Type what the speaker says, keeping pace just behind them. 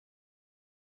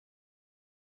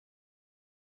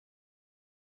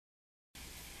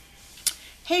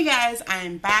Hey guys,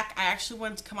 I'm back. I actually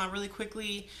wanted to come on really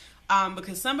quickly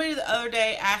because somebody the other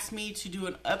day asked me to do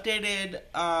an updated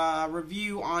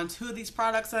review on two of these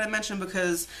products that I mentioned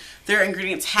because their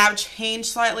ingredients have changed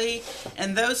slightly.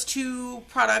 And those two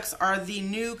products are the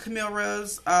new Camille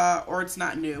Rose, or it's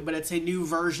not new, but it's a new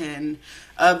version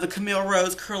of the Camille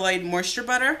Rose Curl-Aid Moisture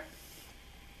Butter.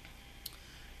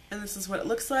 And this is what it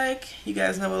looks like. You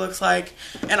guys know what it looks like.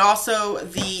 And also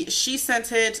the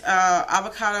Shescentit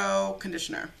Avocado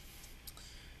Conditioner.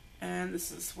 And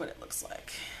this is what it looks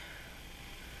like.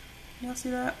 Y'all see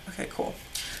that? Okay, cool.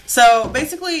 So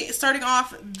basically, starting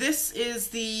off, this is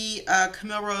the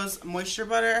Camille Rose Moisture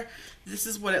Butter. This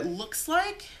is what it looks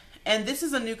like. And this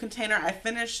is a new container I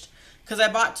finished because I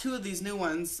bought two of these new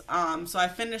ones. So I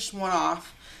finished one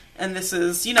off. And this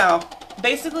is, you know,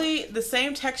 basically the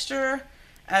same texture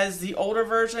as the older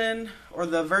version, or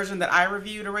the version that I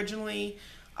reviewed originally.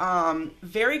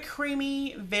 Very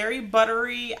creamy, very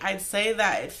buttery. I'd say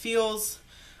that it feels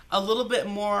a little bit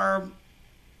more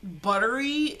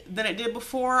buttery than it did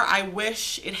before. I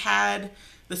wish it had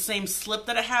the same slip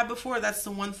that it had before. That's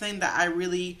the one thing that I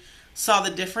really saw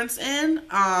the difference in.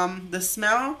 The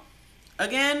smell,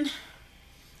 again,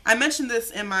 I mentioned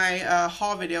this in my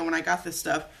haul video when I got this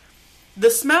stuff. The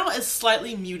smell is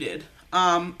slightly muted.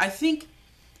 I think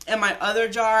in my other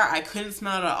jar, I couldn't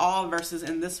smell it at all versus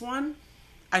in this one.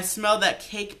 I smell that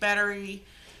cake battery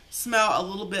smell a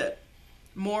little bit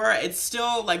more. It's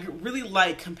still like really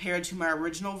light compared to my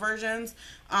original versions.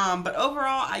 But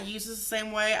overall, I use this the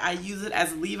same way. I use it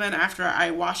as leave-in after I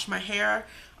wash my hair.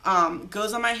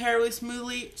 Goes on my hair really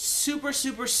smoothly. Super,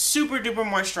 super, super duper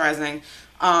moisturizing.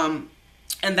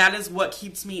 And that is what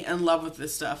keeps me in love with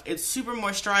this stuff. It's super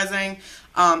moisturizing.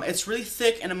 It's really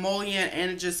thick and emollient,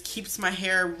 and it just keeps my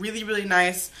hair really, really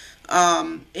nice.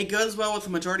 It goes well with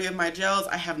the majority of my gels.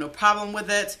 I have no problem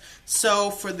with it. So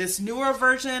for this newer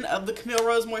version of the Camille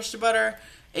Rose Moisture Butter,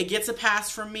 it gets a pass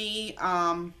from me.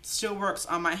 Still works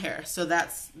on my hair. So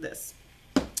that's this.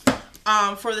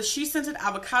 For the Shescentit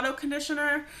Avocado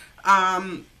Conditioner,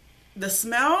 the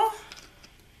smell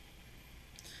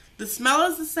is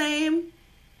the same.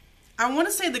 I want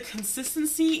to say the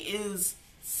consistency is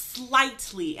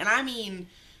slightly, and I mean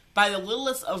by the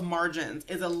littlest of margins,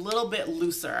 is a little bit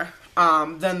looser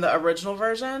than the original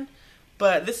version.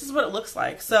 But this is what it looks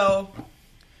like. So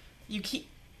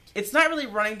it's not really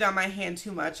running down my hand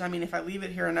too much. I mean, if I leave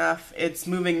it here enough, it's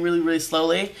moving really, really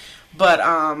slowly. But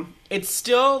it's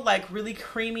still like really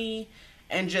creamy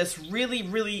and just really,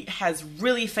 really has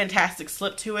really fantastic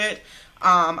slip to it.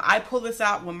 I pull this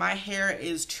out when my hair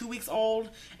is 2 weeks old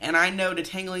and I know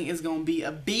detangling is going to be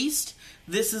a beast.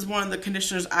 This is one of the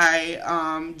conditioners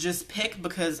I just pick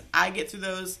because I get through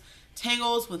those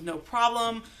tangles with no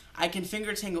problem. I can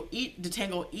finger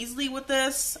detangle easily with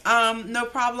this, no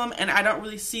problem, and I don't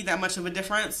really see that much of a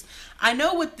difference. I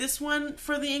know with this one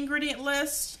for the ingredient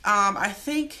list, I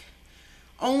think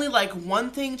only like one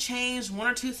thing changed, one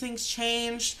or two things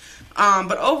changed,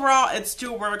 but overall it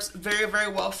still works very,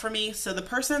 very well for me. So the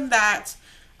person that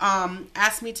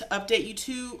asked me to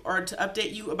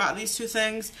update you about these two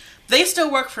things, they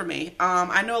still work for me.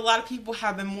 I know a lot of people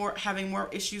have been having more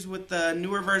issues with the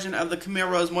newer version of the Camille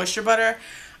Rose Moisture Butter,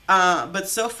 but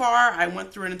so far I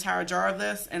went through an entire jar of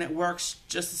this and it works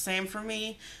just the same for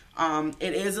me.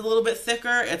 It is a little bit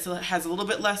thicker, it has a little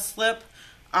bit less slip.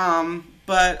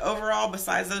 But overall,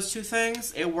 besides those two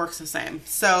things, it works the same.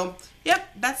 So, yep,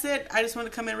 that's it. I just want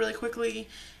to come in really quickly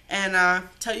and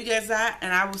tell you guys that,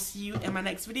 and I will see you in my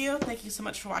next video. Thank you so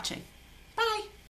much for watching. Bye!